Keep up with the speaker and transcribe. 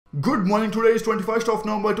Good morning. Today is 21st of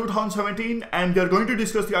November 2017 and we are going to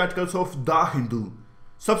discuss the articles of The Hindu.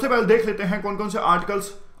 सबसे पहले देख लेते हैं कौन कौन से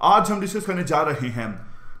आर्टिकल्स आज हम डिस्कस करने जा रहे हैं।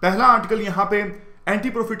 पहला आर्टिकल यहाँ पे एंटी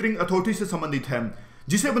प्रॉफिटरिंग अथॉरिटी से संबंधित है,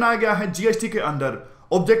 जिसे बनाया गया है जीएसटी के अंदर।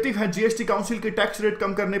 ऑब्जेक्टिव है जीएसटी काउंसिल के टैक्स रेट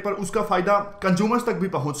कम करने पर उसका फायदा कंज्यूमर्स तक भी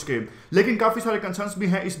पहुंच के, लेकिन काफी सारे कंसर्न्स भी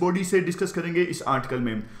हैं इस बॉडी से, डिस्कस करेंगे इस आर्टिकल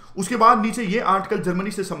में। उसके बाद नीचे ये आर्टिकल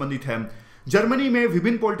जर्मनी से संबंधित है। जर्मनी में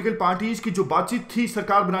विभिन्न पॉलिटिकल पार्टीज की जो बातचीत थी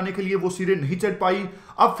सरकार बनाने के लिए वो सिरे नहीं चढ़ पाई।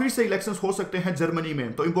 अब फिर से इलेक्शंस हो सकते हैं जर्मनी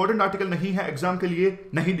में, तो इंपॉर्टेंट आर्टिकल नहीं है, एग्जाम के लिए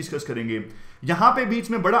नहीं डिस्कस करेंगे। यहां पे बीच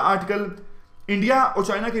में बड़ा आर्टिकल इंडिया और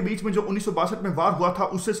चाइना के बीच में जो 1962 में वार हुआ था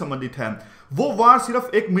उससे संबंधित है। वो वार सिर्फ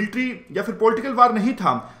एक मिलिट्री या फिर पॉलिटिकल वार नहीं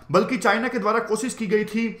था, बल्कि चाइना के द्वारा कोशिश की गई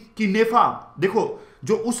थी कि नेफा, देखो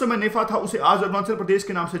जो उस समय नेफा था उसे आज अरुणाचल प्रदेश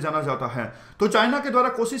के नाम से जाना जाता है, तो चाइना के द्वारा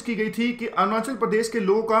कोशिश की गई थी कि अरुणाचल प्रदेश के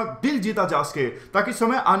लोगों का दिल जीता जा सके, ताकि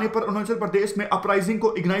समय आने पर अरुणाचल प्रदेश में अपराइजिंग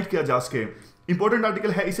को इग्नाइट किया जा सके। इंपॉर्टेंट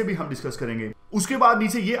आर्टिकल है, इसे भी हम डिस्कस करेंगे। उसके बाद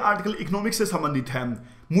नीचे ये आर्टिकल इकोनॉमिक्स से संबंधित है।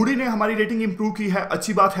 मूडी ने हमारी रेटिंग इंप्रूव की है,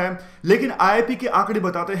 अच्छी बात है, लेकिन आईआईपी के आंकड़े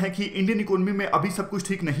बताते हैं कि इंडियन इकोनॉमी में अभी सब कुछ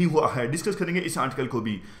ठीक नहीं हुआ है। डिस्कस करेंगे इस आर्टिकल को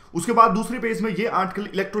भी। उसके बाद दूसरे पेज में ये आर्टिकल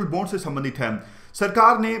इलेक्टोरल बॉन्ड से संबंधित है।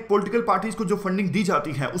 सरकार ने पॉलिटिकल पार्टीज को जो फंडिंग दी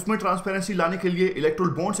जाती है उसमें ट्रांसपेरेंसी लाने के लिए इलेक्टोरल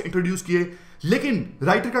बॉन्ड्स इंट्रोड्यूस किए, लेकिन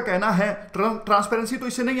राइटर का कहना है ट्रांसपेरेंसी तो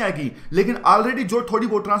इससे नहीं आएगी, लेकिन ऑलरेडी जो थोड़ी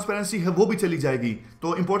बहुत ट्रांसपेरेंसी है वो भी चली जाएगी।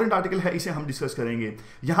 तो इंपॉर्टेंट आर्टिकल है, इसे हम डिस्कस करेंगे।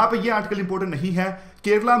 यहां पे ये आर्टिकल इंपॉर्टेंट नहीं है।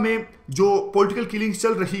 केरला में जो पॉलिटिकल किलिंग्स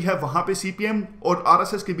चल रही है वहां पे सीपीएम और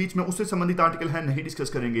आरएसएस के बीच में उससे संबंधित आर्टिकल है, नहीं डिस्कस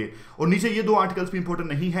करेंगे। और नीचे ये दो आर्टिकल्स भी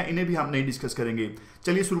इंपॉर्टेंट नहीं है, इन्हें भी हम नहीं डिस्कस करेंगे।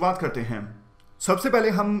 चलिए शुरुआत करते हैं। सबसे पहले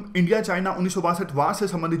हम इंडिया चाइना 1962 वार से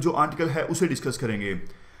संबंधित जो आर्टिकल है उसे डिस्कस करेंगे।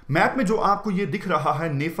 मैप में जो आपको ये दिख रहा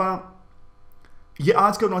है नेफा, ये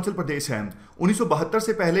आज के अरुणाचल प्रदेश है। 1972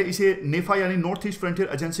 से पहले इसे नेफा यानी नॉर्थ ईस्ट फ्रंटियर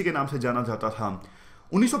एजेंसी के नाम से जाना जाता था।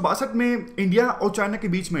 1962 में इंडिया और चाइना के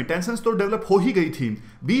बीच में टेंशन्स तो डेवलप हो ही गई थी।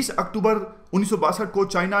 20 अक्टूबर 1962 को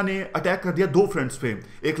चाइना ने अटैक कर दिया दो फ्रंट्स पे,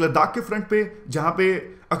 एक लद्दाख के फ्रंट पे जहां पे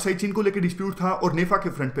अक्साई चीन को लेकर डिस्प्यूट था, और नेफा के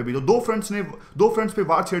फ्रंट पे भी। तो दो फ्रंट्स पे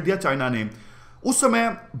वार छेड़ दिया चाइना ने। उस समय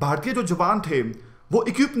भारतीय जो जवान थे वो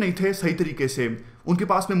इक्विप नहीं थे सही तरीके से, उनके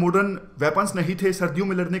पास में मॉडर्न वेपन्स नहीं थे, सर्दियों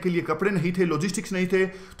में लड़ने के लिए कपड़े नहीं थे, लॉजिस्टिक्स नहीं थे।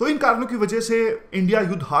 तो इन कारणों की वजह से इंडिया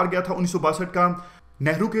युद्ध हार गया था 1962 का।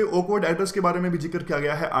 नेहरू के ऑकवर्ड एड्रेस के बारे में भी जिक्र किया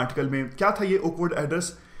गया है आर्टिकल में। क्या था ये ऑकवर्ड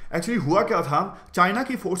एड्रेस? एक्चुअली हुआ क्या था, चाइना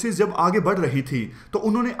की फोर्सेस जब आगे बढ़ रही थी तो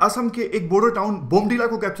उन्होंने असम के एक बॉर्डर टाउन बोमडिला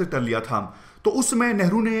को कैप्चर कर लिया था। तो उस समय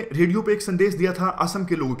नेहरू ने रेडियो पे एक संदेश दिया था असम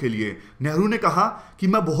के लोगों के लिए। नेहरू ने कहा कि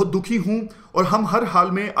मैं बहुत दुखी हूं और हम हर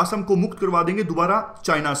हाल में असम को मुक्त करवा देंगे दोबारा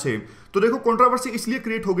चाइना से। तो देखो कंट्रोवर्सी इसलिए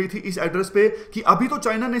क्रिएट हो गई थी इस एड्रेस पे कि अभी तो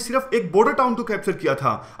चाइना ने सिर्फ एक बॉर्डर टाउन को कैप्चर किया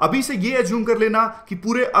था, अभी से ये एज्यूम कर लेना कि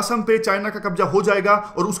पूरे असम पे चाइना का कब्जा हो जाएगा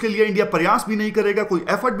और उसके लिए इंडिया प्रयास भी नहीं करेगा, कोई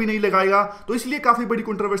एफर्ट भी नहीं लगाएगा। तो इसलिए काफी बड़ी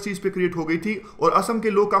कंट्रोवर्सी इस पे क्रिएट हो गई थी और असम के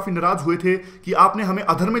लोग काफी नाराज हुए थे कि आपने हमें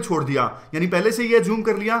अधर में छोड़ दिया, यानी पहले से ये एज्यूम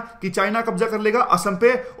कर लिया कि चाइना कब्जा कर लेगा असम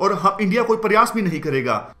पे और हम इंडिया कोई प्रयास भी नहीं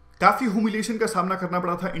करेगा। काफी ह्यूमिलिएशन का सामना करना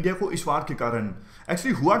पड़ा था इंडिया को इस वार के कारण।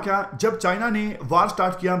 एक्चुअली हुआ क्या, जब चाइना ने वार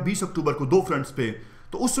स्टार्ट किया 20 अक्टूबर को दो फ्रंट्स पे,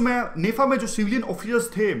 तो उस समय नेफा में जो सिविलियन ऑफिसर्स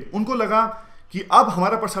थे उनको लगा कि अब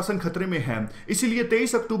हमारा प्रशासन खतरे में है, इसीलिए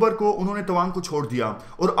 23 अक्टूबर को उन्होंने तवांग को छोड़ दिया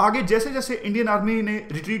और आगे जैसे जैसे इंडियन आर्मी ने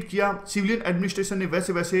रिट्रीट किया, सिविलियन एडमिनिस्ट्रेशन ने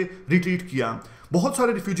वैसे वैसे रिट्रीट किया। बहुत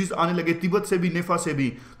सारे रिफ्यूजीज आने लगे, तिब्बत से भी, नेफा से भी।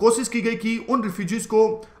 कोशिश की गई कि उन रिफ्यूजीज को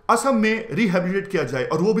असम में रिहेबिलिटेट किया जाए,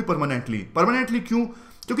 और वो भी परमानेंटली। क्यों?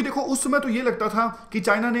 क्योंकि देखो उस समय तो ये लगता था कि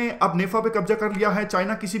चाइना ने अब नेफा पे कब्जा कर लिया है,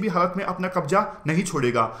 चाइना किसी भी हालत में अपना कब्जा नहीं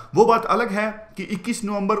छोड़ेगा। वो बात अलग है कि 21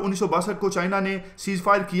 नवंबर 1962 को चाइना ने सीज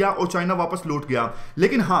फायर किया और चाइना वापस लौट गया।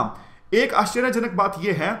 लेकिन हाँ, एक आश्चर्यजनक बात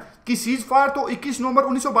यह है कि सीज फायर तो 21 नवंबर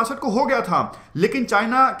 1962 को हो गया था, लेकिन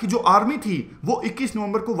चाइना की जो आर्मी थी वो 21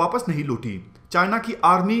 नवंबर को वापस नहीं लौटी। चाइना की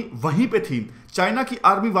आर्मी वहीं पे थी। चाइना की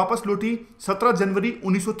आर्मी वापस लौटी 17 जनवरी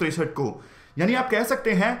 1963 को। यानी आप कह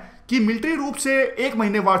सकते हैं कि मिलिट्री रूप से एक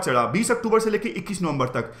महीने वार चढ़ा 20 अक्टूबर से लेकर 21 नवंबर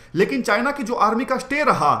तक, लेकिन चाइना की जो आर्मी का स्टे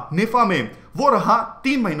रहा नेफा में वो रहा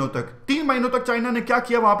 3 महीनों तक। 3 महीनों तक चाइना ने क्या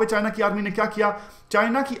किया, वहां पे चाइना की आर्मी ने क्या किया?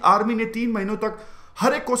 चाइना की आर्मी ने 3 महीनों तक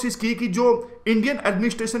हर एक कोशिश की कि जो इंडियन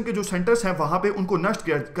एडमिनिस्ट्रेशन के जो सेंटर्स हैं वहां पे उनको नष्ट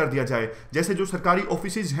कर दिया जाए। जैसे जो सरकारी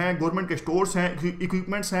ऑफिसेज हैं, गवर्नमेंट के स्टोर्स हैं,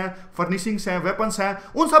 इक्विपमेंट्स हैं, फर्निशिंग्स हैं, वेपन्स हैं,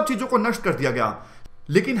 उन सब चीजों को नष्ट कर दिया गया।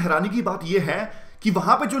 लेकिन हैरानी की बात यह है कि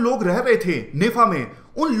वहां पे जो लोग रह रहे थे नेफा में,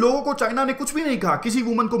 उन लोगों को चाइना ने कुछ भी नहीं कहा, किसी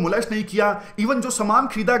वुमन को मोलेस्ट नहीं किया। इवन जो सामान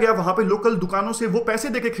खरीदा गया वहां पे लोकल दुकानों से वो पैसे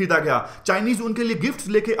देके खरीदा गया, चाइनीज उनके लिए गिफ्ट्स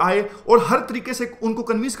लेके आए और हर तरीके से उनको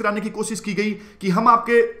कन्विंस कराने की कोशिश की गई कि हम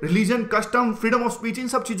आपके religion, custom, freedom of speech, इन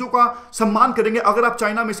सब चीजों का सम्मान करेंगे अगर आप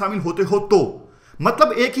चाइना में शामिल होते हो तो।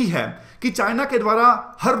 मतलब एक ही है कि चाइना के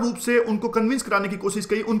द्वारा हर रूप से उनको कन्विंस कराने की कोशिश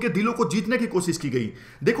की, उनके दिलों को जीतने की कोशिश की गई।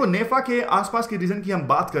 देखो नेफा के आसपास के रीजन की हम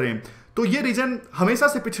बात करें तो ये रीजन हमेशा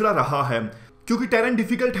से पिछड़ा रहा है, क्योंकि टेरेन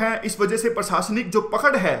डिफिकल्ट है, इस वजह से प्रशासनिक जो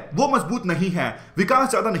पकड़ है वो मजबूत नहीं है, विकास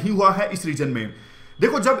ज्यादा नहीं हुआ है इस रीजन में।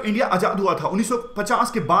 देखो जब इंडिया आजाद हुआ था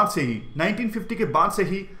 1950 के बाद से ही, 1950 के बाद से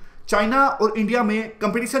ही चाइना और इंडिया में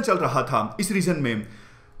कंपटीशन चल रहा था इस रीजन में।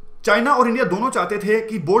 चाइना और इंडिया दोनों चाहते थे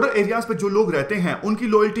कि बॉर्डर एरियाज पे जो लोग रहते हैं उनकी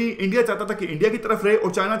लॉयल्टी, इंडिया चाहता था कि इंडिया की तरफ रहे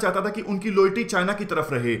और चाइना चाहता था कि उनकी लॉयल्टी चाइना की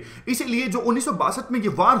तरफ रहे। इसीलिए जो 1962 में ये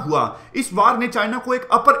वार हुआ, इस वार ने चाइना को एक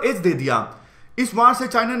अपर एज दे दिया। इस वार से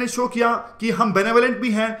चाइना ने शो किया कि हम बेनेवलेंट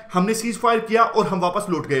भी हैं, हमने सीज फायर किया और हम वापस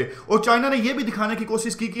लौट गए। और चाइना ने यह भी दिखाने की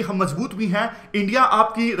कोशिश की कि हम मजबूत भी हैं, इंडिया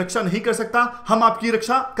आपकी रक्षा नहीं कर सकता, हम आपकी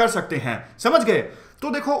रक्षा कर सकते हैं। समझ गए? तो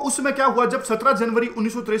देखो उस समय क्या हुआ, जब 17 जनवरी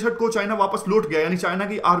 1963 को चाइना वापस लौट गया, यानी चाइना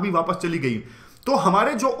की आर्मी वापस चली गई, तो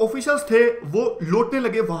हमारे जो ऑफिसर्स थे वो लौटने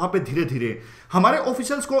लगे वहां पे धीरे धीरे। हमारे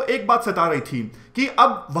ऑफिसर्स को एक बात सता रही थी कि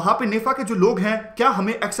अब वहां पे नेफा के जो लोग हैं क्या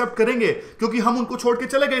हमें एक्सेप्ट करेंगे, क्योंकि हम उनको छोड़ के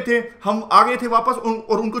चले गए थे, हम आ गए थे वापस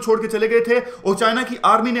और उनको छोड़ के चले गए थे, और चाइना की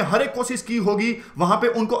आर्मी ने हर एक कोशिश की होगी वहां पे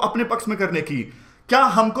उनको अपने पक्ष में करने की। क्या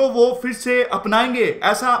हमको वो फिर से अपनाएंगे,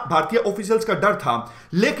 ऐसा भारतीय ऑफिसर्स का डर था।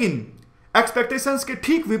 लेकिन एक्सपेक्टेशंस के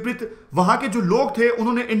ठीक विपरीत वहां के जो लोग थे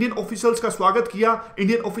उन्होंने इंडियन ऑफिसर्स का स्वागत किया,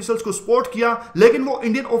 इंडियन ऑफिसर्स को सपोर्ट किया। लेकिन वो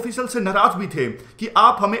इंडियन ऑफिसर्स से नाराज भी थे कि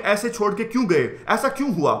आप हमें ऐसे छोड़ के क्यों गए, ऐसा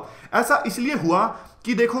क्यों हुआ। ऐसा इसलिए हुआ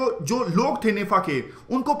कि देखो जो लोग थे नेफा के,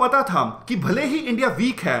 उनको पता था कि भले ही इंडिया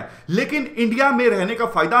वीक है लेकिन इंडिया में रहने का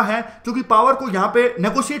फायदा है, क्योंकि पावर को यहां पे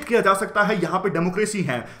नेगोशिएट किया जा सकता है, यहां पे डेमोक्रेसी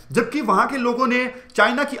है। जबकि वहां के लोगों ने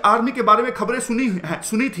चाइना की आर्मी के बारे में खबरें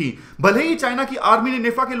सुनी थी। भले ही चाइना की आर्मी ने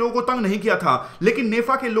नेफा के लोगों को तंग नहीं किया था, लेकिन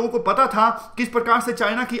नेफा के लोगों को पता था किस प्रकार से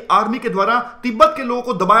चाइना की आर्मी के द्वारा तिब्बत के लोगों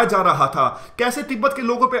को दबाया जा रहा था, कैसे तिब्बत के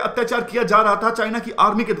लोगों पर अत्याचार किया जा रहा था चाइना की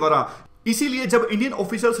आर्मी के द्वारा। इसीलिए जब इंडियन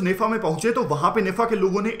ऑफिसर्स नेफा में पहुंचे तो वहां पे नेफा के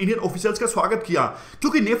लोगों ने इंडियन ऑफिसर्स का स्वागत किया,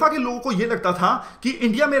 क्योंकि नेफा के लोगों को यह लगता था कि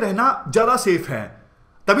इंडिया में रहना ज्यादा सेफ है।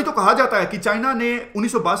 तभी तो कहा जाता है कि चाइना ने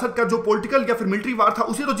 1962 का जो पॉलिटिकल या फिर मिलिट्री वार था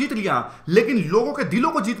उसे तो जीत लिया, लेकिन लोगों के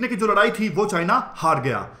दिलों को जीतने की जो लड़ाई थी वो चाइना हार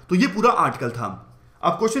गया। तो ये पूरा आर्टिकल था।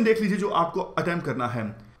 अब क्वेश्चन देख लीजिए जो आपको अटेम्प्ट करना है।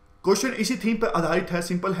 क्वेश्चन इसी थीम पर आधारित है,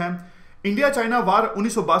 सिंपल है। इंडिया चाइना वार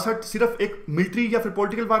 1962 सिर्फ एक मिलिट्री या फिर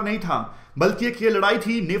पॉलिटिकल वार नहीं था, बल्कि एक ये लड़ाई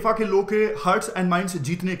थी नेफा के लोगों के हार्ट्स एंड माइंड्स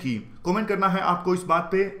जीतने की। कमेंट करना है आपको इस बात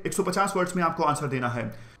पे, 150 वर्ड्स में आपको आंसर देना है।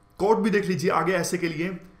 कोर्ट भी देख लीजिए आगे ऐसे के लिए,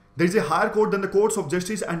 there is a higher court then the courts of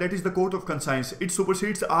justice and that is the court of conscience, it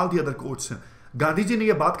सुपरसीड्स all the other courts. Gandhi ji ने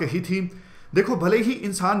यह बात कही थी। देखो भले ही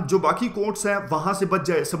इंसान जो बाकी कोर्ट्स हैं वहां से बच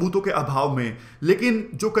जाए सबूतों के अभाव में, लेकिन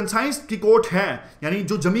जो कंसाइंस की कोर्ट है यानी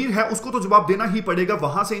जो जमीर है उसको तो जवाब देना ही पड़ेगा,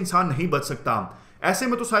 वहां से इंसान नहीं बच सकता। ऐसे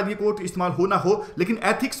में तो शायद ये कोर्ट इस्तेमाल हो ना हो, लेकिन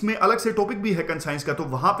एथिक्स में अलग से टॉपिक भी है कंसाइंस का, तो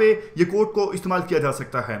वहां पे ये कोर्ट को इस्तेमाल किया जा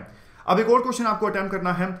सकता है। अब एक और क्वेश्चन आपको अटेम्प्ट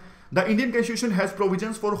करना है। The Indian constitution has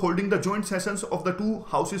provisions for holding the joint sessions of the two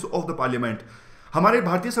houses of the parliament. हमारे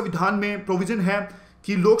भारतीय संविधान में प्रोविजन है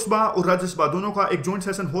कि लोकसभा और राज्यसभा दोनों का एक जॉइंट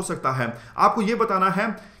सेशन हो सकता है। आपको यह बताना है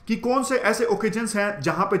कि कौन से ऐसे ओकेजन्स हैं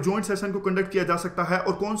जहां पे जॉइंट सेशन को कंडक्ट किया जा सकता है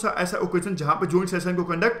और कौन सा ऐसा ओकेजन जहां पे जॉइंट सेशन को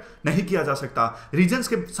कंडक्ट नहीं किया जा सकता। रीजंस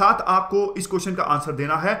के साथ आपको इस क्वेश्चन का आंसर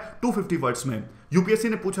देना है 250 वर्ड्स में। यूपीएससी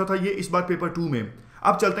ने पूछा था ये इस बार पेपर 2 में।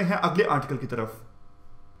 अब चलते हैं अगले आर्टिकल की तरफ।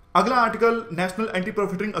 अगला article national anti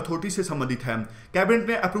profiteering authority से संबंधित है। कैबिनेट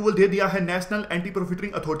ने अप्रूवल दे दिया है नेशनल एंटी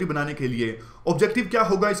प्रॉफिटरिंग अथॉरिटी बनाने के लिए। ऑब्जेक्टिव क्या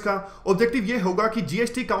होगा इसका? ऑब्जेक्टिव ये होगा कि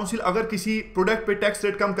जीएसटी काउंसिल अगर किसी प्रोडक्ट पे टैक्स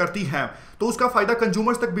रेट कम करती है तो उसका फायदा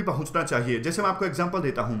कंज्यूमर्स तक भी पहुंचना चाहिए। जैसे मैं आपको एग्जांपल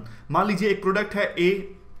देता हूं, मान लीजिए एक प्रोडक्ट है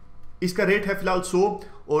ए, इसका रेट है फिलहाल 100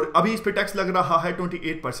 और अभी इस पे टैक्स लग रहा है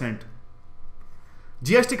 28%।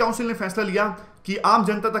 जीएसटी काउंसिल ने फैसला लिया कि आम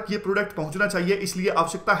जनता तक ये प्रोडक्ट पहुंचना चाहिए, इसलिए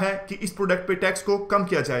आवश्यकता है कि इस प्रोडक्ट पे टैक्स को कम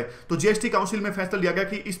किया जाए। तो जीएसटी काउंसिल में फैसला लिया गया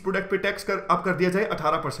कि इस प्रोडक्ट पे टैक्स अब कर दिया जाए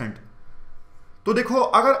 18%। तो देखो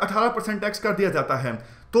अगर 18% टैक्स कर दिया जाता है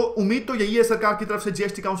तो उम्मीद तो यही है सरकार की तरफ से,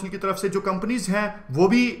 जीएसटी काउंसिल की तरफ से, जो कंपनीज हैं वो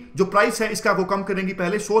भी जो प्राइस है इसका वो कम करेंगी।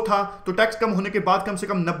 पहले 100 था तो टैक्स कम होने के बाद कम से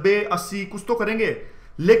कम 90-80 कुछ तो करेंगे।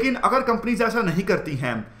 लेकिन अगर कंपनीज ऐसा नहीं करती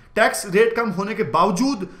हैं, टैक्स रेट कम होने के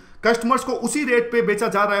बावजूद कस्टमर्स को उसी रेट पे बेचा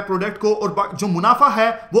जा रहा है प्रोडक्ट को और जो मुनाफा है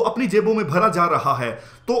वो अपनी जेबों में भरा जा रहा है,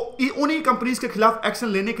 तो उन्हीं कंपनीज के खिलाफ एक्शन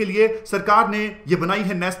लेने के लिए सरकार ने ये बनाई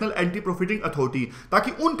है नेशनल एंटी प्रॉफिटिंग अथॉरिटी,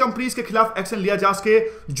 ताकि उन कंपनीज के खिलाफ एक्शन लिया जा सके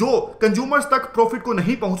जो कंज्यूमर्स तक प्रॉफिट को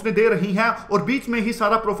नहीं पहुंचने दे रही हैं और बीच में ही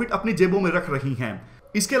सारा प्रॉफिट अपनी जेबों में रख रही हैं।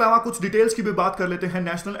 इसके अलावा कुछ डिटेल्स की भी बात कर लेते हैं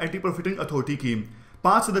नेशनल एंटी प्रॉफिटिंग अथॉरिटी की।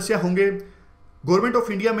 5 सदस्य होंगे। गवर्नमेंट ऑफ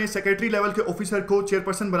इंडिया में सेक्रेटरी लेवल के ऑफिसर को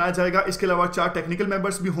चेयरपर्सन बनाया जाएगा। इसके अलावा 4 टेक्निकल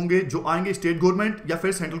मेंबर्स भी होंगे जो आएंगे स्टेट गवर्नमेंट या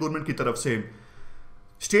फिर सेंट्रल गवर्नमेंट की तरफ से।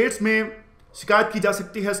 स्टेट्स में शिकायत की जा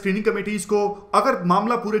सकती है स्क्रीनिंग कमेटीज को, अगर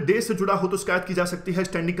मामला पूरे देश से जुड़ा हो तो शिकायत की जा सकती है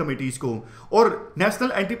स्टैंडिंग कमेटीज को, और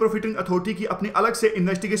नेशनल एंटी प्रॉफिटिंग अथॉरिटी की अपनी अलग से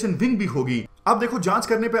इन्वेस्टिगेशन विंग भी होगी। अब देखो, जांच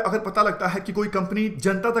करने पे अगर पता लगता है कि कोई कंपनी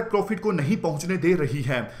जनता तक प्रॉफिट को नहीं पहुंचने दे रही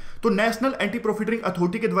है तो नेशनल एंटी प्रॉफिटिंग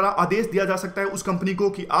अथॉरिटी के द्वारा आदेश दिया जा सकता है उस कंपनी को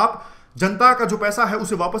कि आप जनता का जो पैसा है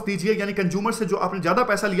उसे वापस दीजिए, यानी कंज्यूमर से जो आपने ज्यादा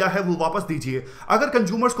पैसा लिया है वो वापस दीजिए। अगर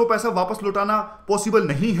कंज्यूमर्स को पैसा वापस लौटाना पॉसिबल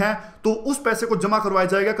नहीं है तो उस पैसे को जमा करवाया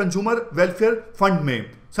जाएगा कंज्यूमर वेलफेयर फंड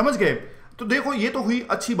में। समझ गए? तो देखो, ये तो हुई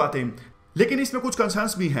अच्छी बातें, लेकिन इसमें कुछ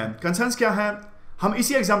कंसर्न्स भी हैं। कंसर्न्स क्या है, हम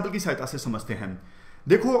इसी एग्जाम्पल की सहायता से समझते हैं।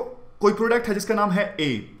 देखो, कोई प्रोडक्ट है जिसका नाम है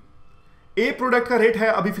ए प्रोडक्ट का रेट है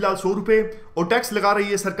अभी फिलहाल 100 रुपए और टैक्स लगा रही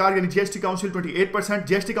है सरकार, यानी जीएसटी काउंसिल 28%।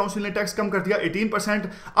 जीएसटी काउंसिल ने टैक्स कम कर दिया 18%।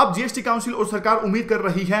 अब जीएसटी काउंसिल और सरकार उम्मीद कर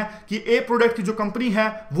रही है कि ए प्रोडक्ट की जो कंपनी है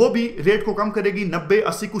वो भी रेट को कम करेगी,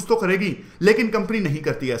 90-80 कुछ तो करेगी, लेकिन कंपनी नहीं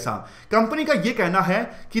करती ऐसा। कंपनी का ये कहना है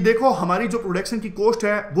कि देखो, हमारी जो प्रोडक्शन की कॉस्ट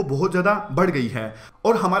है वो बहुत ज्यादा बढ़ गई है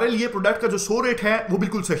और हमारे लिए प्रोडक्ट का जो 100 रेट है वो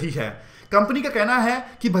बिल्कुल सही है। कंपनी का कहना है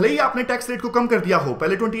कि भले ही आपने टैक्स रेट को कम कर दिया हो,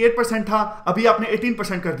 पहले 28% था, अभी आपने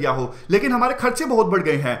 18% कर दिया हो, लेकिन हमारे खर्चे बहुत बढ़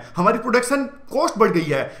गए हैं, हमारी प्रोडक्शन कॉस्ट बढ़ गई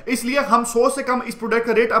है, इसलिए हम 100 से कम इस प्रोडक्ट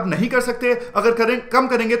का रेट अब नहीं कर सकते। अगर कम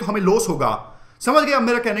करेंगे तो हमें लॉस होगा। समझ गए अब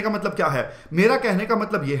मेरा कहने का मतलब क्या है? मेरा कहने का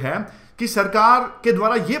मतलब यह है कि सरकार के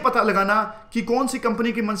द्वारा यह पता लगाना कि कौन सी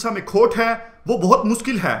कंपनी की मंशा में खोट है वो बहुत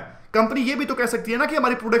मुश्किल है। कंपनी ये भी तो कह सकती है ना कि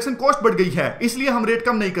हमारी प्रोडक्शन कॉस्ट बढ़ गई है, इसलिए हम रेट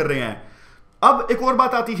कम नहीं कर रहे हैं। अब एक और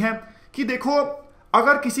बात आती है कि देखो,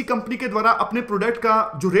 अगर किसी कंपनी के द्वारा अपने प्रोडक्ट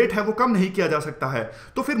का जो रेट है वो कम नहीं किया जा सकता है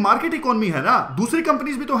तो फिर मार्केट इकोनॉमी है ना, दूसरी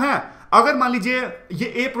कंपनीज भी तो हैं। अगर मान लीजिए ये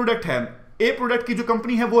ए प्रोडक्ट है, ए प्रोडक्ट की जो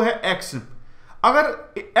कंपनी है वो है एक्स, अगर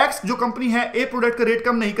एक्स जो कंपनी है ए प्रोडक्ट का रेट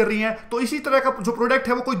कम नहीं कर रही है तो इसी तरह का जो प्रोडक्ट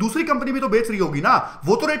है वो कोई दूसरी कंपनी भी तो बेच रही होगी ना,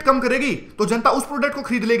 वो तो रेट कम करेगी तो जनता उस प्रोडक्ट को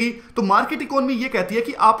खरीद लेगी। तो मार्केट इकोनॉमी ये कहती है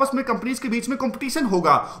कि आपस में कंपनीज के बीच में कंपटीशन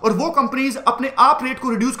होगा और वो कंपनीज अपने आप रेट को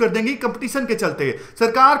रिड्यूस कर देंगी कंपटीशन के चलते।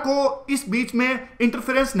 सरकार को इस बीच में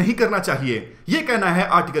इंटरफेरेंस नहीं करना चाहिए, ये कहना है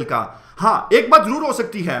आर्टिकल का। हाँ, एक बात जरूर हो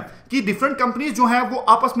सकती है कि डिफरेंट कंपनीज जो है वो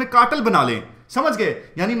आपस में कार्टेल बना लें। समझ गए?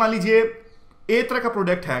 यानी मान लीजिए ए तरह का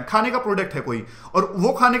प्रोडक्ट है, खाने का प्रोडक्ट है कोई, और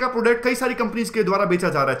वो खाने का प्रोडक्ट कई सारी कंपनीज के द्वारा बेचा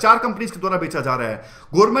जा रहा है, 4 कंपनीज के द्वारा बेचा जा रहा है।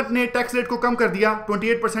 गवर्नमेंट ने टैक्स रेट को कम कर दिया,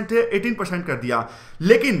 28% से 18% कर दिया,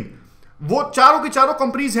 लेकिन वो चारों की चारों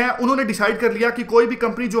कंपनीज हैं, उन्होंने डिसाइड कर लिया कि कोई भी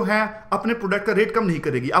कंपनी जो है अपने प्रोडक्ट का रेट कम नहीं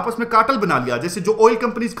करेगी। आपस में कार्टेल बना लिया, जैसे जो ऑयल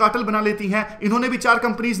कंपनीज कार्टेल बना लेती हैं, इन्होंने भी 4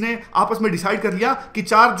 कंपनीज ने आपस में डिसाइड कर लिया कि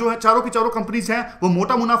चारों की चारों कंपनीज हैं वो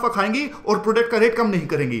मोटा मुनाफा खाएंगी और प्रोडक्ट का रेट कम नहीं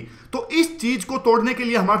करेंगी। तो इस चीज को तोड़ने के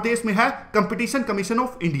लिए हमारे देश में है कंपटीशन कमीशन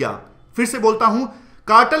ऑफ इंडिया। फिर से बोलता हूं,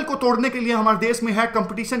 कार्टेल को तोड़ने के लिए हमारे देश में है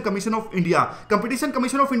competition commission of India. Competition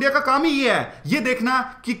commission of India का काम ही ये है, ये देखना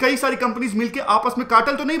कि कई सारी कंपनीज मिलकर आपस में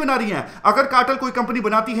कार्टेल तो नहीं बना रही हैं। अगर कार्टेल कोई कंपनी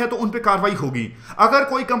बनाती है तो उन पे कार्रवाई होगी। अगर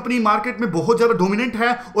कोई कंपनी मार्केट में बहुत ज्यादा डोमिनेंट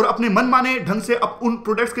है और अपने मनमाने ढंग से उन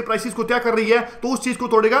प्रोडक्ट्स के प्राइसेस को तय कर रही है तो उस चीज को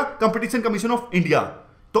तोड़ेगा कंपटीशन कमीशन ऑफ इंडिया।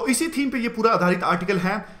 तो इसी थीम पे ये पूरा आधारित आर्टिकल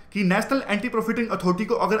है कि नेशनल एंटी प्रॉफिटिंग अथॉरिटी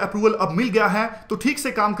को अगर अप्रूवल अब मिल गया है तो ठीक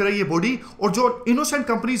से काम करे ये बॉडी, और जो इनोसेंट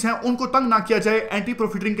कंपनीज हैं उनको तंग ना किया जाए, एंटी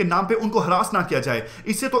प्रॉफिटिंग के नाम पे उनको हरास ना किया जाए।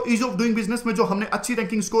 इससे तो ईज ऑफ डूइंग बिजनेस में जो हमने अच्छी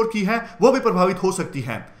रैंकिंग स्कोर की है वो भी प्रभावित हो सकती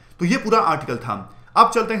है। तो ये पूरा आर्टिकल था।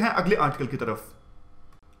 अब चलते हैं अगले आर्टिकल की तरफ।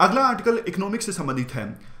 अगला आर्टिकल इकोनॉमिक्स से संबंधित है।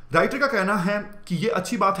 राइटर का कहना है कि यह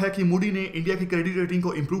अच्छी बात है कि मूडी ने इंडिया की क्रेडिट रेटिंग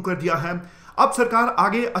को इंप्रूव कर दिया है। अब सरकार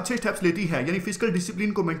आगे अच्छे स्टेप्स लेती है, यानी फिस्कल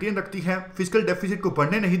डिसिप्लिन को मेंटेन रखती है, फिस्कल डेफिसिट को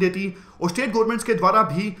बढ़ने नहीं देती, और स्टेट गवर्नमेंट्स के द्वारा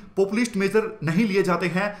भी पॉपुलिस्ट मेजर नहीं लिए जाते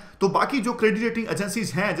हैं। तो बाकी जो क्रेडिट रेटिंग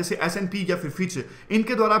एजेंसीज हैं जैसे S&P या फिर फिच,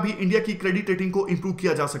 इनके द्वारा भी इंडिया की क्रेडिट रेटिंग को इंप्रूव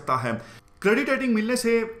किया जा सकता है। क्रेडिट रेटिंग मिलने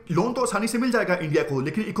से लोन तो आसानी से मिल जाएगा इंडिया को,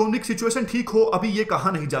 लेकिन इकोनॉमिक सिचुएशन ठीक हो अभी ये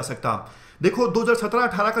कहा नहीं जा सकता। देखो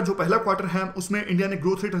 2017-18 का जो पहला क्वार्टर है उसमें इंडिया ने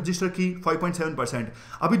ग्रोथ रेट रजिस्टर की 5.7%।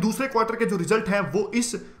 अभी दूसरे क्वार्टर के जो रिजल्ट हैं वो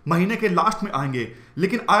इस महीने के लास्ट में आएंगे,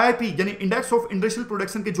 लेकिन IIP यानी इंडेक्स ऑफ इंडस्ट्रियल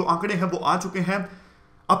प्रोडक्शन के जो आंकड़े हैं वो आ चुके हैं।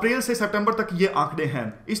 अप्रैल से सितंबर तक ये आंकड़े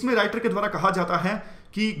हैं। इसमें राइटर के द्वारा कहा जाता है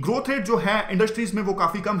कि ग्रोथ रेट जो है इंडस्ट्रीज में वो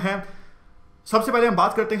काफी कम है। सबसे पहले हम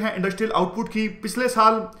बात करते हैं इंडस्ट्रियल आउटपुट की। पिछले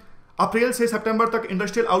साल अप्रैल से सितंबर तक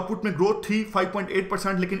इंडस्ट्रियल आउटपुट में ग्रोथ थी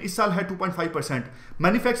 5.8%, लेकिन इस साल है 2.5%।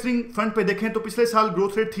 मैन्युफैक्चरिंग फ्रंट पे देखें तो पिछले साल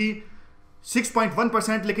ग्रोथ रेट थी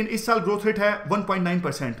 6.1%, लेकिन इस साल ग्रोथ रेट है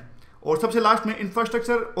 1.9%। और सबसे लास्ट में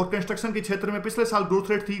इंफ्रास्ट्रक्चर और कंस्ट्रक्शन के क्षेत्र में पिछले साल ग्रोथ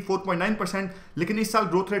रेट थी 4.9%, लेकिन इस साल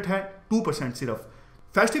ग्रोथ रेट है 2% सिर्फ।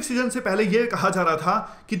 फेस्टिव सीजन से पहले यह कहा जा रहा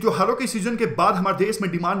था कि त्योहारों के सीजन के बाद हमारे देश में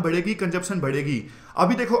डिमांड बढ़ेगी, कंजप्शन बढ़ेगी।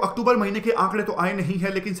 अभी देखो अक्टूबर महीने के आंकड़े तो आए नहीं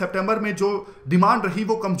है, लेकिन सितंबर में जो डिमांड रही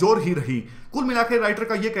वो कमजोर ही रही। कुल मिलाकर राइटर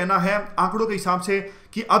का यह कहना है आंकड़ों के हिसाब से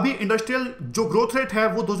कि अभी इंडस्ट्रियल जो ग्रोथ रेट है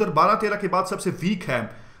वो 2012-13 के बाद सबसे वीक है।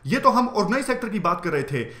 ये तो हम ऑर्गेनाइज सेक्टर की बात कर रहे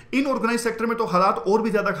थे। इन ऑर्गेनाइज सेक्टर में तो हालात और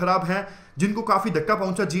भी ज्यादा खराब हैं, जिनको काफी धक्का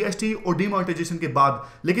पहुंचा जीएसटी और डीमोनेटाइजेशन के बाद।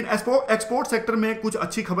 लेकिन एक्सपोर्ट सेक्टर में कुछ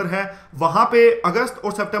अच्छी खबर है। वहां पे अगस्त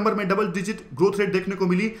और सितंबर में डबल डिजिट ग्रोथ रेट देखने को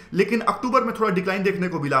मिली, लेकिन अक्टूबर में थोड़ा डिक्लाइन देखने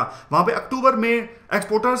को मिला। वहां पे अक्टूबर में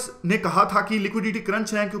एक्सपोर्टर्स ने कहा था कि लिक्विडिटी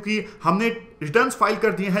क्रंच है, क्योंकि हमने रिटर्न्स फाइल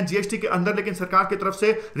कर दिए हैं जीएसटी के अंदर, लेकिन सरकार की तरफ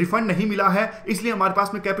से रिफंड नहीं मिला है, इसलिए हमारे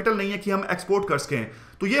पास में कैपिटल नहीं है कि हम एक्सपोर्ट कर सकें।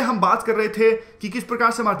 तो ये हम बात कर रहे थे कि किस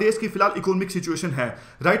प्रकार से हमारे देश की फिलहाल इकोनॉमिक सिचुएशन है।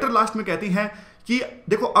 राइटर लास्ट में कहती हैं कि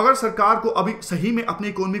देखो, अगर सरकार को अभी सही में अपनी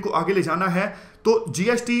इकोनॉमी को आगे ले जाना है तो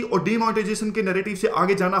जीएसटी और डीमोनेटाइजेशन के नैरेटिव से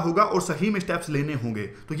आगे जाना होगा और सही में स्टेप्स लेने होंगे।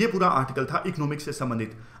 तो ये पूरा आर्टिकल था इकोनॉमिक्स से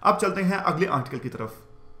संबंधित। अब चलते हैं अगले आर्टिकल की तरफ।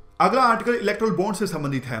 अगला आर्टिकल इलेक्टोरल बॉन्ड से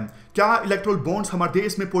संबंधित है। क्या इलेक्टोरल बॉन्ड्स हमारे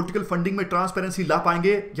देश में पॉलिटिकल फंडिंग में ट्रांसपेरेंसी ला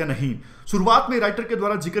पाएंगे या नहीं? शुरुआत में राइटर के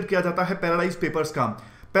द्वारा जिक्र किया जाता है पैराडाइज पेपर्स का।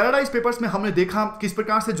 पैराडाइज पेपर्स में हमने देखा किस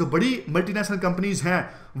प्रकार से जो बड़ी मल्टीनेशनल कंपनीज हैं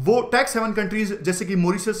वो टैक्स हेवन कंट्रीज जैसे कि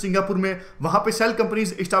मॉरिशस, सिंगापुर में वहां पे सेल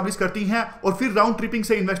कंपनीज एस्टैब्लिश करती हैं और फिर राउंड ट्रिपिंग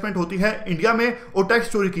से इन्वेस्टमेंट होती है इंडिया में और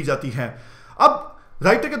टैक्स चोरी की जाती है। अब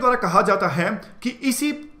राइटर के द्वारा कहा जाता है कि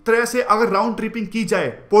इसी तरह से अगर राउंड ट्रिपिंग की जाए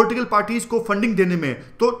पॉलिटिकल पार्टीज को फंडिंग देने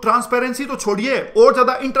में, तो ट्रांसपेरेंसी तो छोड़िए और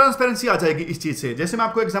ज्यादा इनट्रांसपेरेंसी आ जाएगी इस चीज से। जैसे मैं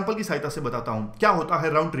आपको एग्जांपल की सहायता से बताता हूं क्या होता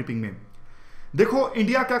है राउंड ट्रिपिंग में। देखो,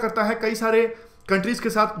 इंडिया क्या करता है, कई सारे कंट्रीज के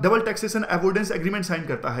साथ double taxation avoidance agreement sign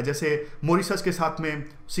करता है, जैसे मॉरिशस के साथ में,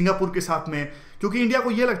 सिंगापुर के साथ में, क्योंकि इंडिया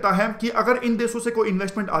को यह लगता है कि अगर इन देशों से कोई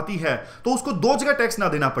इन्वेस्टमेंट आती है तो उसको दो जगह टैक्स ना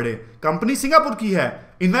देना पड़े। कंपनी सिंगापुर की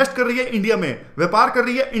है, इन्वेस्ट कर रही है इंडिया में, व्यापार कर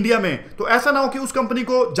रही है इंडिया में, तो ऐसा ना हो कि उस कंपनी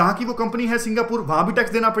को जहां की वो कंपनी है सिंगापुर वहां भी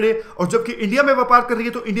टैक्स देना पड़े, और जबकि इंडिया में व्यापार कर रही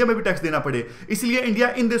है तो इंडिया में भी टैक्स देना पड़े। इसलिए इंडिया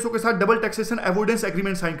इन देशों के साथ double taxation avoidance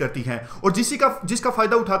agreement sign करती है और जिसका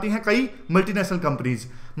फायदा उठाती है कई मल्टीनेशनल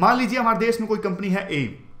कंपनीज। मान लीजिए हमारे देश में कोई कंपनी है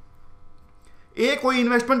ए कोई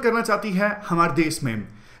इन्वेस्टमेंट करना चाहती है हमारे देश में,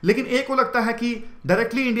 लेकिन ए को लगता है कि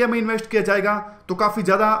डायरेक्टली इंडिया में इन्वेस्ट किया जाएगा तो काफी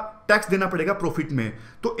ज्यादा टैक्स देना पड़ेगा प्रॉफिट में।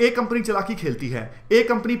 तो ए कंपनी चालाकी खेलती है। ए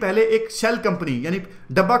कंपनी पहले एक शेल कंपनी यानी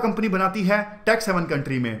डब्बा कंपनी बनाती है टैक्स हेवन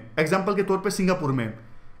कंट्री में, एग्जांपल के तौर पे सिंगापुर में।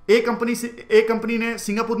 ए कंपनी ने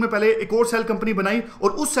सिंगापुर में पहले एक और सेल कंपनी बनाई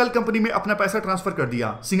और उस सेल कंपनी में अपना पैसा ट्रांसफर कर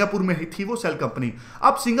दिया। सिंगापुर में ही थी वो सेल कंपनी,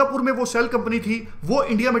 अब सिंगापुर में वो सेल कंपनी थी वो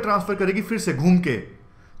इंडिया में ट्रांसफर करेगी फिर से घूम के,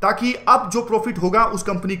 ताकि अब जो प्रॉफिट होगा उस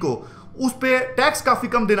कंपनी को उस पे टैक्स काफी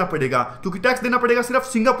कम देना पड़ेगा, क्योंकि टैक्स देना पड़ेगा सिर्फ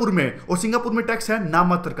सिंगापुर में, और सिंगापुर में टैक्स है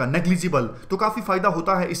नाममात्र का, नेग्लिजिबल। तो काफी फायदा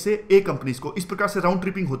होता है इससे ए कंपनीज को। इस प्रकार से राउंड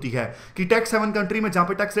ट्रिपिंग होती है कि टैक्स हेवन कंट्री में जहां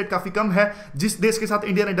पे टैक्स रेट काफी कम है, जिस देश के साथ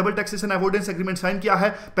इंडिया ने double taxation avoidance agreement sign किया है,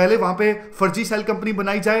 पहले वहां पे फर्जी सेल कंपनी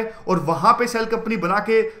बनाई जाए और वहां पे सेल कंपनी बना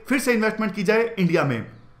के फिर से इन्वेस्टमेंट की जाए इंडिया में।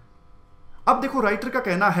 अब देखो, राइटर का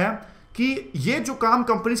कहना है कि ये जो काम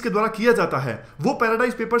कंपनीज के द्वारा किया जाता है वो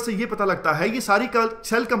पैराडाइज पेपर से ये पता लगता है ये सारी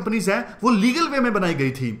सेल कंपनीज हैं वो लीगल वे में बनाई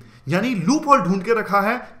गई थी, यानी लूप होल ढूंढ के रखा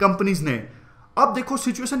है कंपनीज ने। अब देखो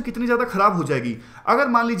सिचुएशन कितनी ज्यादा खराब हो जाएगी। अगर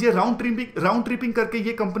मान लीजिए राउंड ट्रिपिंग करके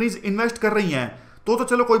ये कंपनीज इन्वेस्ट कर रही हैं तो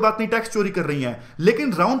चलो कोई बात नहीं, टैक्स चोरी कर रही हैं,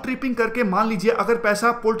 लेकिन राउंड ट्रिपिंग करके मान लीजिए अगर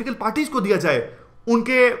पैसा पॉलिटिकल पार्टीज को दिया जाए,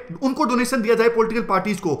 उनको डोनेशन दिया जाए पॉलिटिकल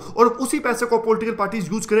पार्टीज को, और उसी पैसे को पॉलिटिकल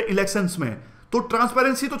पार्टीज यूज करें इलेक्शंस में, तो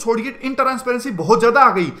ट्रांसपेरेंसी तो छोड़िए, इनट्रांसपेरेंसी बहुत ज्यादा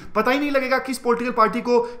आ गई। पता ही नहीं लगेगा किस पॉलिटिकल पार्टी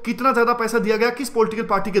को कितना ज्यादा पैसा दिया गया, किस पॉलिटिकल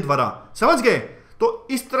पार्टी के द्वारा। समझ गए? तो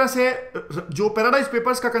इस तरह से जो पैराडाइज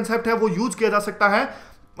पेपर्स का कंसेप्ट है वो यूज किया जा सकता है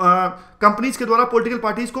कंपनीज के द्वारा पॉलिटिकल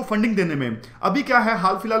पार्टीज को फंडिंग देने में। अभी क्या है,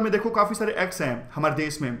 हाल फिलहाल में देखो काफी सारे एक्ट्स हैं हमारे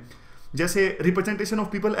देश में, जैसे रिप्रेजेंटेशन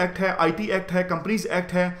ऑफ पीपल एक्ट है, आईटी एक्ट है, कंपनीज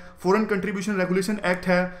एक्ट है, फॉरेन कंट्रीब्यूशन रेगुलेशन एक्ट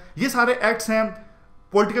है। ये सारे एक्ट्स हैं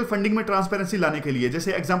पॉलिटिकल फंडिंग में ट्रांसपेरेंसी लाने के लिए।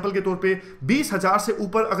 जैसे एग्जांपल के तौर पे 20,000 से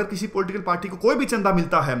ऊपर अगर किसी पॉलिटिकल पार्टी को कोई भी चंदा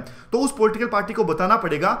मिलता है तो उस पॉलिटिकल पार्टी को बताना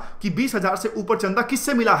पड़ेगा कि 20,000 से ऊपर चंदा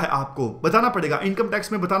किससे मिला है, आपको बताना पड़ेगा, इनकम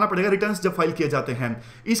टैक्स में बताना पड़ेगा रिटर्न्स जब फाइल किए जाते हैं।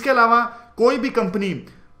 इसके अलावा कोई भी कंपनी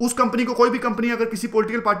अगर किसी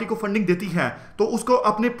पॉलिटिकल पार्टी को फंडिंग देती है तो उसको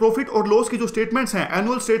अपने प्रॉफिट और लॉस की जो स्टेटमेंट्स हैं,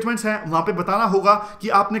 एनुअल स्टेटमेंट्स हैं, वहां पे बताना होगा कि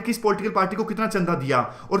आपने किस पॉलिटिकल पार्टी को कितना चंदा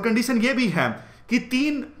दिया। और कंडीशन ये भी है कि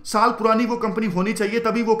 3 साल पुरानी वो कंपनी होनी चाहिए,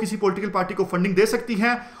 तभी वो किसी पॉलिटिकल पार्टी को फंडिंग दे सकती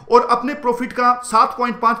है, और अपने प्रॉफिट का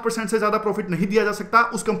 7.5% से ज्यादा प्रॉफिट नहीं दिया जा सकता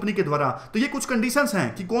उस कंपनी के द्वारा। तो ये कुछ कंडीशंस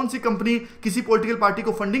हैं कि कौन सी कंपनी किसी पॉलिटिकल पार्टी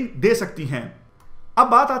को फंडिंग दे सकती है। अब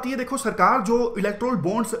बात आती है, देखो सरकार जो इलेक्टोरल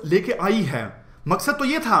बॉन्ड्स लेके आई है, मकसद तो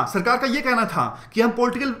ये था, सरकार का ये कहना था कि हम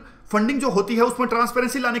पॉलिटिकल फंडिंग जो होती है उसमें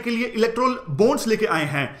ट्रांसपेरेंसी लाने के लिए इलेक्टोरल बॉन्ड्स लेके आए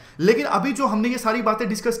हैं। लेकिन अभी जो हमने ये सारी बातें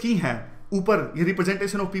डिस्कस की हैं ऊपर, ये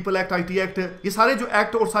representation of people act, IT act, ये सारे जो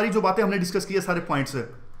एक्ट और सारी जो बातें हमने डिस्कस की है, सारे पॉइंट्स,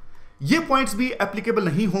 ये पॉइंट्स भी एप्लीकेबल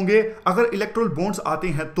नहीं होंगे अगर इलेक्टोरल बॉन्ड्स आते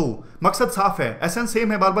हैं तो। मकसद साफ है, एसेंस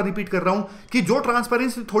सेम है, बार बार रिपीट कर रहा हूं कि जो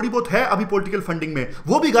ट्रांसपेरेंसी थोड़ी बहुत है अभी पॉलिटिकल फंडिंग में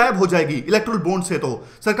वो भी गायब हो जाएगी इलेक्टोरल बॉन्ड से। तो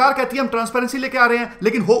सरकार कहती है हम ट्रांसपेरेंसी लेके आ रहे हैं,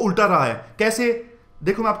 लेकिन हो उल्टा रहा है। कैसे?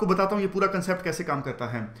 देखो मैं आपको बताता हूं ये पूरा कंसेप्ट कैसे काम करता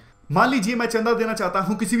है। मान लीजिए मैं चंदा देना चाहता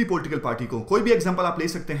हूं किसी भी पॉलिटिकल पार्टी को, कोई भी एग्जांपल आप ले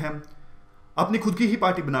सकते हैं, अपनी खुद की ही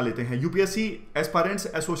पार्टी बना लेते हैं, UPSC aspirants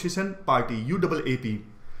association party UAAP।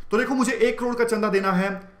 तो देखो मुझे 1 करोड़ का चंदा देना है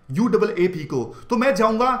UAAP को, तो मैं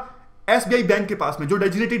जाऊंगा SBI बैंक के पास में जो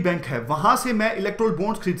डेजिग्नेटेड बैंक है, वहां से मैं इलेक्टोरल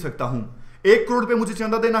बॉन्ड्स खरीद सकता हूं। 1 करोड़ पे मुझे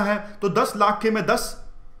चंदा देना है तो 10 लाख के मैं 10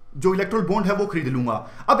 जो इलेक्टोरल बॉन्ड है वो खरीद लूंगा।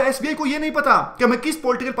 अब SBI को ये नहीं पता कि मैं किस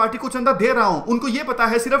पॉलिटिकल पार्टी को चंदा दे रहा हूं, उनको ये पता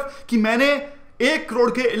है सिर्फ कि मैंने 1 करोड़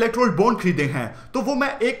के इलेक्टोरल बॉन्ड खरीदे हैं। तो वो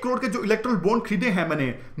मैं 1 करोड़ के जो इलेक्टोरल बॉन्ड खरीदे हैं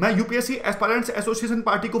मैं यूपीएससी एस्पायरेंट्स एसोसिएशन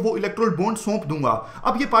पार्टी को वो इलेक्टोरल बॉन्ड सौंप दूंगा।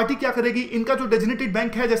 अब ये पार्टी क्या करेगी, इनका जो डेजिग्नेटेड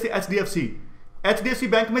बैंक है जैसे HDFC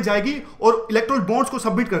बैंक में जाएगी और इलेक्टोरल बॉन्ड्स को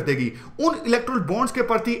सबमिट कर देगी। उन इलेक्टोरल बॉन्ड्स के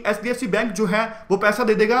प्रति HDFC बैंक जो है वो पैसा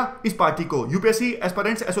दे देगा इस पार्टी को, यूपीएससी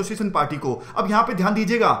एस्पायरेंट्स एसोसिएशन पार्टी को। अब यहां पे ध्यान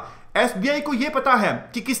दीजिएगा, SBI को यह पता है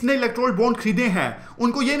कि किसने इलेक्टोरल बॉन्ड खरीदे हैं,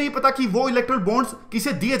 उनको यह नहीं पता कि वो इलेक्टोरल बॉन्ड्स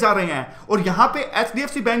किसे दिए जा रहे हैं। और यहां पे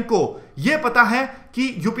HDFC बैंक को यह पता है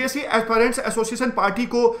कि यूपीएससी एस्पायरेंट्स एसोसिएशन पार्टी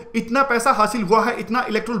को इतना पैसा हासिल हुआ है, इतना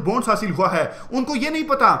इलेक्टोरल बॉन्ड्स हासिल हुआ है। उनको यह नहीं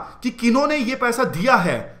पता कि किन्होंने यह पैसा दिया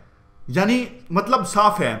है। यानी मतलब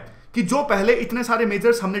साफ है कि जो पहले इतने सारे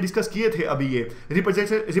मेजर्स हमने डिस्कस किए थे, अभी ये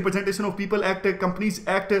representation of people act, companies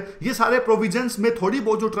act, ये सारे प्रोविजंस में थोड़ी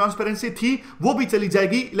बहुत जो ट्रांसपेरेंसी थी वो भी चली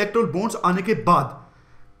जाएगी इलेक्टोरल बॉन्ड्स आने के बाद।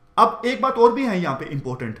 अब एक बात और भी है यहां पे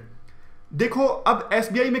इंपॉर्टेंट, देखो अब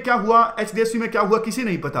SBI में क्या हुआ, HDFC में क्या हुआ किसी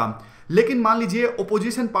नहीं पता, लेकिन मान लीजिए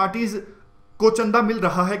ओपोजिशन पार्टीज को चंदा मिल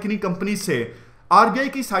रहा है किन्हीं कंपनी से, RBI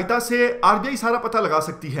की सहायता से RBI सारा पता लगा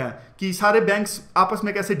सकती है कि सारे बैंक्स आपस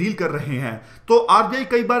में कैसे डील कर रहे हैं। तो RBI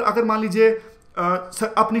कई बार अगर मान लीजिए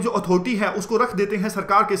अपनी जो अथॉरिटी है उसको रख देते हैं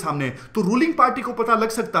सरकार के सामने, तो रूलिंग पार्टी को पता लग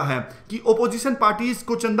सकता है कि ओपोजिशन पार्टीज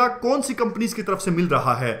को चंदा कौन सी कंपनीज की तरफ से मिल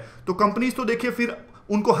रहा है। तो कंपनीज तो देखिए फिर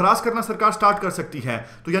उनको हरास करना सरकार स्टार्ट कर सकती है।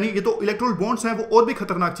 तो यानी ये तो इलेक्टोरल बॉन्ड्स हैं वो और भी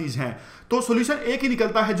खतरनाक चीज हैं। तो सॉल्यूशन एक ही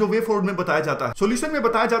निकलता है जो वे फॉरवर्ड में बताया जाता है। सॉल्यूशन में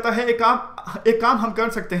बताया जाता है एक काम हम कर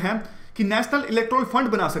सकते हैं कि नेशनल इलेक्टोरल फंड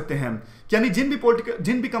बना सकते हैं, यानी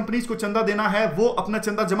जिन भी कंपनीज को चंदा देना है वो अपना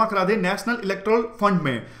चंदा जमा करा दे नेशनल इलेक्टोरल फंड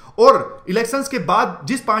में, और इलेक्शंस के बाद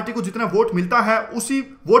जिस पार्टी को जितना वोट मिलता है उसी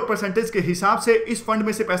वोट परसेंटेज के हिसाब से इस फंड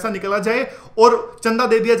में से पैसा निकाला जाए और चंदा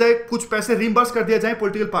दे दिया जाए, कुछ पैसे रिइंबर्स कर दिया जाए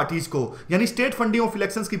पॉलिटिकल पार्टीज को। यानी स्टेट फंडिंग ऑफ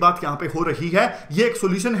इलेक्शंस की बात यहां पे हो रही है। ये एक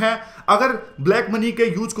सॉल्यूशन है अगर ब्लैक मनी के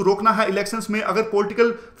यूज को रोकना है इलेक्शंस में, अगर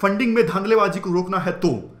पॉलिटिकल फंडिंग में धांधलेबाजी को रोकना है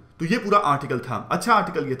तो ये पूरा आर्टिकल था। अच्छा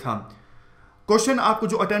आर्टिकल ये था। क्वेश्चन आपको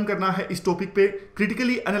जो अटेम्प्ट करना है इस टॉपिक पे,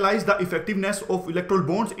 critically analyse the effectiveness of electoral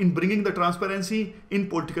bonds in bringing the transparency in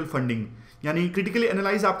political funding. यानी क्रिटिकली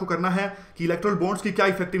एनालाइज आपको करना है कि इलेक्टोरल बॉन्ड्स की क्या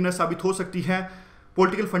इफेक्टिवनेस साबित हो सकती है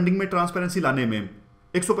पॉलिटिकल फंडिंग में ट्रांसपेरेंसी लाने में।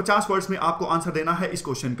 150 वर्ड्स में आपको आंसर देना है इस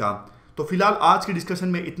क्वेश्चन का। तो फिलहाल आज की डिस्कशन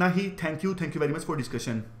में इतना ही। Thank you very much for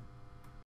discussion.